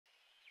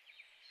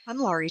I'm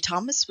Laurie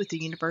Thomas with the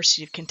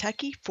University of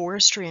Kentucky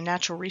Forestry and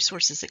Natural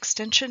Resources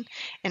Extension,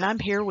 and I'm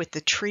here with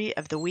the tree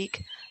of the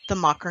week, the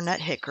Mockernut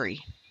Hickory.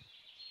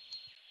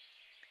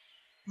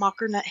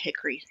 Mockernut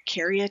Hickory,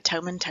 Carya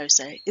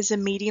tomentosa, is a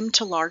medium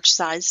to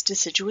large-sized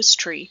deciduous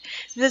tree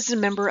that is a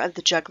member of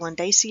the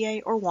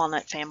Juglundaceae or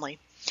walnut family.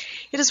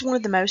 It is one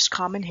of the most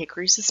common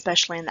hickories,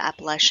 especially in the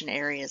Appalachian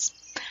areas.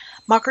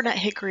 Mockernut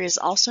hickory is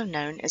also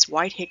known as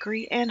white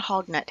hickory and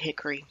hognut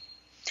hickory.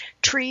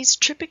 Trees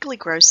typically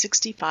grow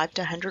 65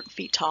 to 100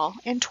 feet tall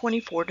and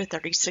 24 to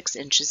 36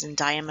 inches in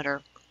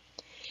diameter.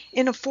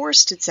 In a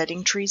forested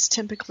setting, trees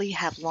typically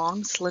have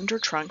long, slender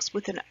trunks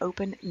with an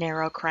open,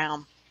 narrow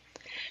crown.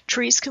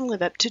 Trees can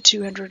live up to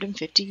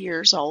 250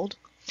 years old,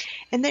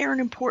 and they are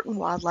an important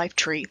wildlife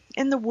tree,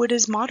 and the wood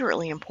is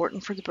moderately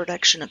important for the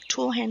production of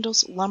tool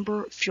handles,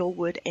 lumber, fuel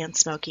wood, and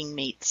smoking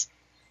meats.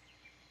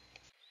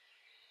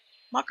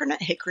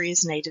 Mockernut hickory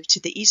is native to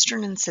the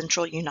eastern and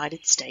central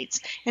United States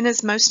and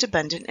is most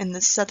abundant in the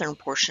southern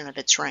portion of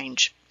its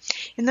range.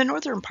 In the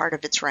northern part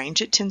of its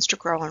range, it tends to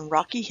grow on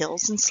rocky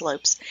hills and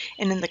slopes,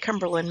 and in the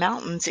Cumberland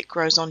Mountains, it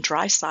grows on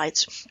dry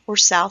sites or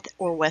south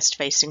or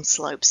west-facing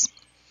slopes.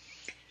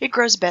 It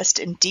grows best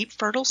in deep,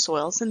 fertile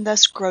soils and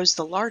thus grows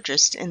the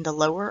largest in the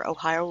lower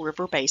Ohio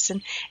River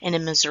Basin and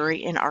in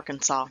Missouri and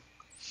Arkansas.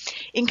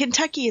 In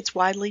Kentucky, it's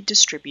widely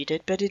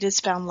distributed, but it is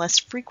found less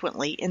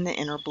frequently in the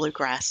inner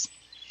bluegrass.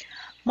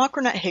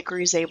 Mockernut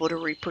hickory is able to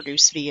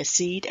reproduce via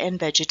seed and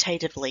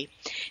vegetatively.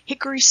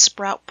 Hickories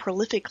sprout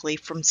prolifically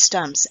from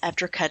stumps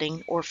after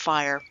cutting or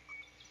fire.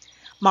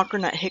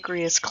 Mockernut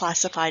hickory is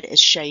classified as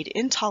shade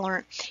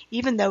intolerant,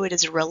 even though it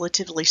is a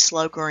relatively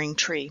slow-growing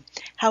tree.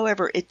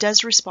 However, it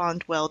does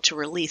respond well to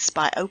release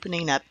by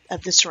opening up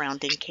of the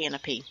surrounding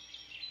canopy.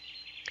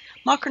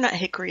 Mockernut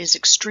hickory is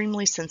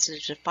extremely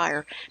sensitive to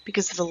fire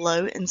because of the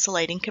low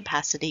insulating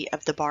capacity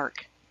of the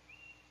bark.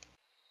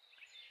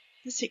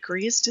 This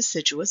hickory is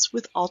deciduous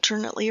with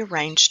alternately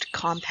arranged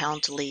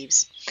compound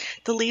leaves.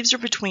 The leaves are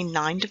between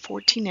 9 to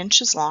 14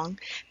 inches long,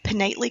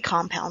 pinnately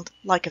compound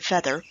like a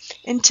feather,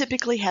 and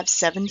typically have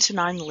 7 to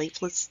 9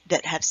 leaflets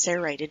that have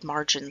serrated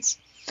margins.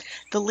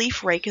 The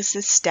leaf rachis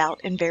is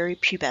stout and very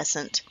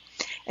pubescent,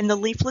 and the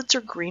leaflets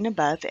are green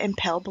above and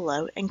pale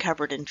below and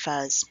covered in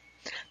fuzz.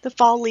 The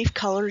fall leaf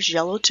color is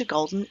yellow to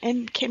golden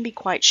and can be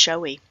quite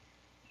showy.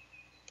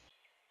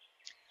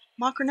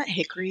 Mockernut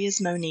hickory is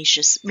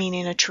monoecious,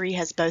 meaning a tree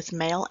has both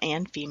male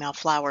and female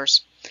flowers.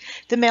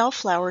 The male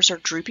flowers are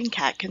drooping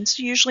catkins,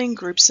 usually in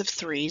groups of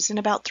threes and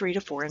about 3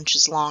 to 4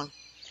 inches long.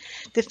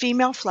 The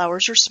female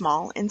flowers are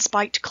small in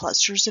spiked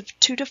clusters of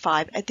 2 to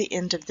 5 at the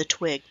end of the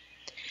twig.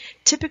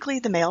 Typically,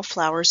 the male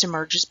flowers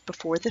emerges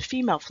before the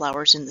female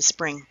flowers in the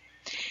spring.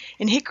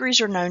 And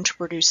hickories are known to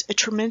produce a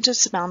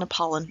tremendous amount of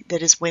pollen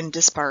that is wind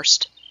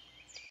dispersed.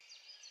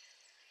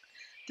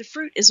 The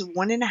fruit is a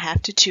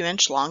 1.5 to 2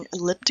 inch long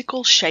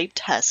elliptical shaped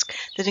husk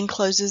that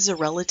encloses a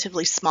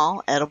relatively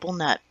small edible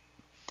nut.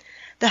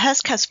 The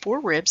husk has 4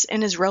 ribs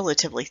and is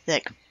relatively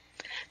thick.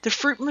 The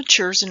fruit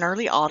matures in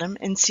early autumn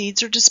and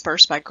seeds are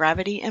dispersed by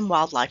gravity and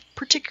wildlife,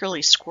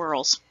 particularly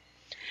squirrels.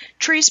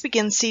 Trees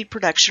begin seed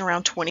production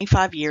around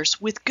 25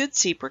 years, with good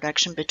seed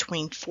production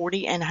between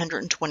 40 and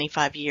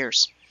 125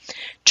 years.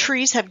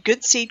 Trees have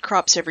good seed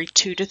crops every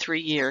 2 to 3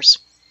 years.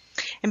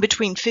 And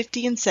between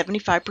 50 and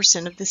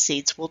 75% of the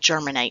seeds will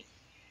germinate.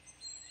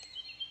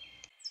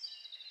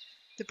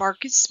 The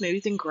bark is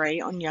smooth and gray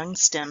on young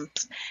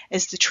stems.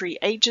 As the tree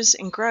ages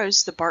and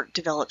grows, the bark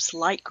develops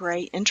light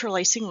gray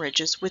interlacing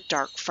ridges with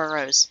dark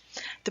furrows.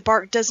 The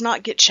bark does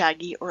not get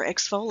shaggy or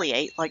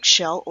exfoliate like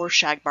shell or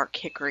shagbark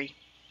hickory.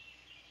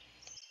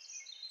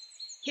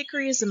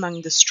 Hickory is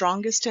among the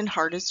strongest and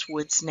hardest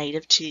woods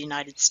native to the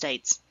United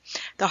States.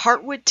 The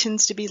heartwood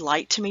tends to be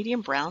light to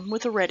medium brown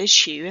with a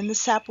reddish hue, and the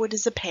sapwood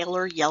is a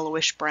paler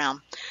yellowish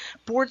brown.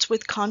 Boards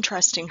with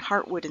contrasting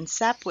heartwood and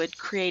sapwood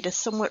create a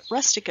somewhat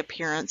rustic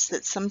appearance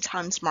that's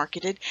sometimes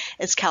marketed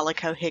as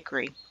calico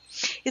hickory.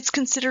 It's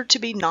considered to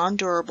be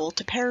non-durable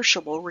to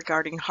perishable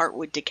regarding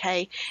heartwood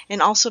decay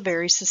and also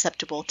very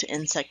susceptible to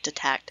insect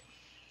attack.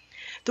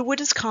 The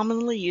wood is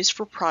commonly used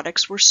for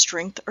products where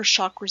strength or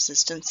shock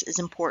resistance is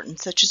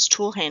important, such as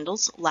tool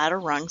handles, ladder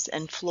rungs,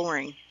 and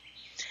flooring.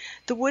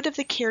 The wood of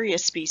the Carya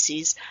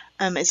species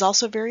is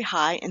also very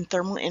high in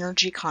thermal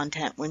energy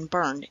content when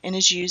burned and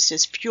is used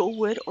as fuel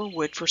wood or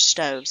wood for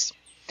stoves.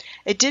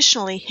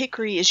 Additionally,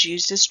 hickory is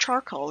used as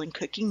charcoal in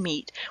cooking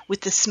meat,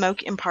 with the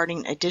smoke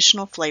imparting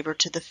additional flavor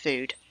to the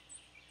food.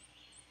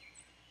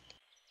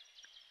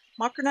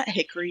 Mockernut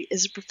hickory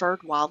is a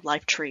preferred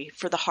wildlife tree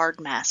for the hard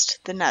mast,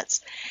 the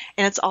nuts,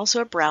 and it's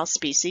also a browse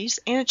species,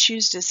 and it's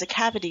used as a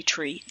cavity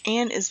tree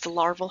and is the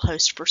larval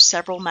host for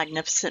several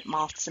magnificent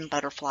moths and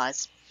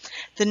butterflies.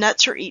 The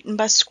nuts are eaten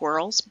by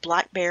squirrels,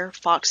 black bear,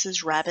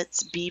 foxes,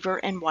 rabbits, beaver,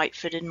 and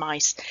white-footed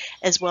mice,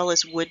 as well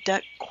as wood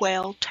duck,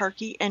 quail,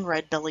 turkey, and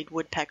red-bellied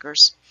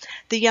woodpeckers.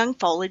 The young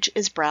foliage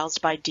is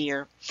browsed by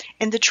deer,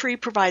 and the tree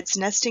provides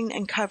nesting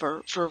and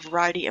cover for a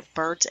variety of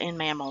birds and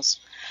mammals.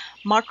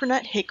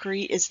 Mockernut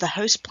hickory is the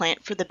host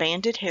plant for the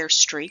banded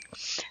hairstreak,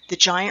 the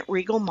giant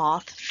regal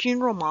moth,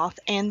 funeral moth,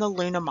 and the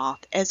luna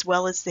moth, as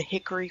well as the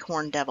hickory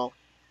horndevil.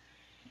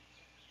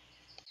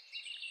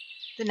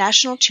 The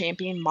national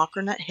champion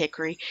Mockernut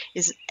hickory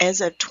is, as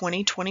of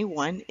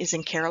 2021, is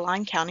in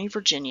Caroline County,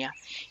 Virginia.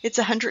 It's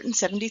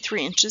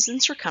 173 inches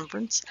in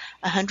circumference,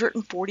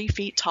 140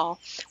 feet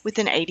tall, with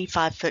an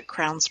 85-foot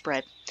crown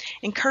spread.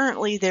 And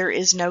currently there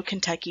is no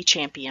Kentucky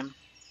champion.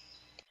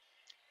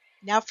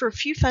 Now for a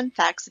few fun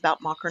facts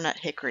about Mockernut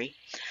hickory.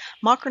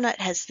 Mockernut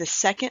has the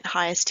second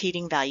highest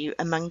heating value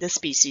among the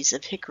species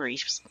of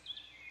hickories.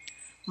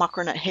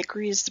 Mockernut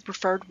hickory is the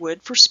preferred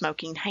wood for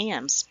smoking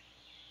hams.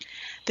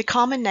 The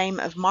common name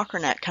of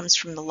mockernut comes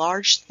from the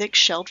large,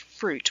 thick-shelled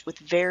fruit with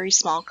very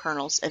small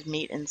kernels of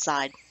meat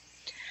inside.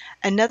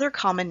 Another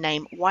common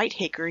name, white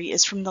hickory,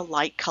 is from the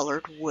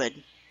light-colored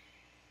wood.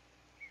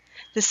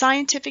 The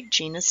scientific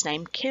genus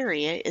name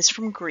Carya is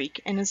from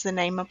Greek and is the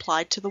name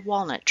applied to the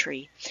walnut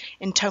tree,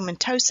 and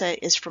tomentosa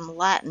is from the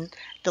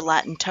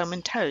Latin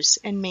tomentos,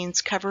 and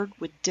means covered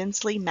with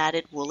densely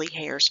matted woolly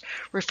hairs,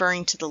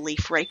 referring to the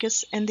leaf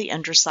rachis and the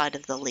underside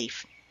of the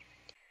leaf.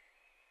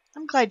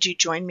 I'm glad you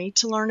joined me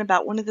to learn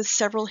about one of the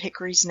several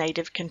hickories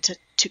native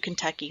to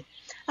Kentucky.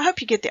 I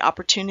hope you get the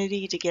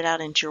opportunity to get out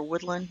into your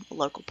woodland,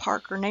 local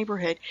park, or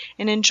neighborhood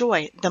and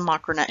enjoy the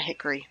Mockernut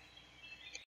hickory.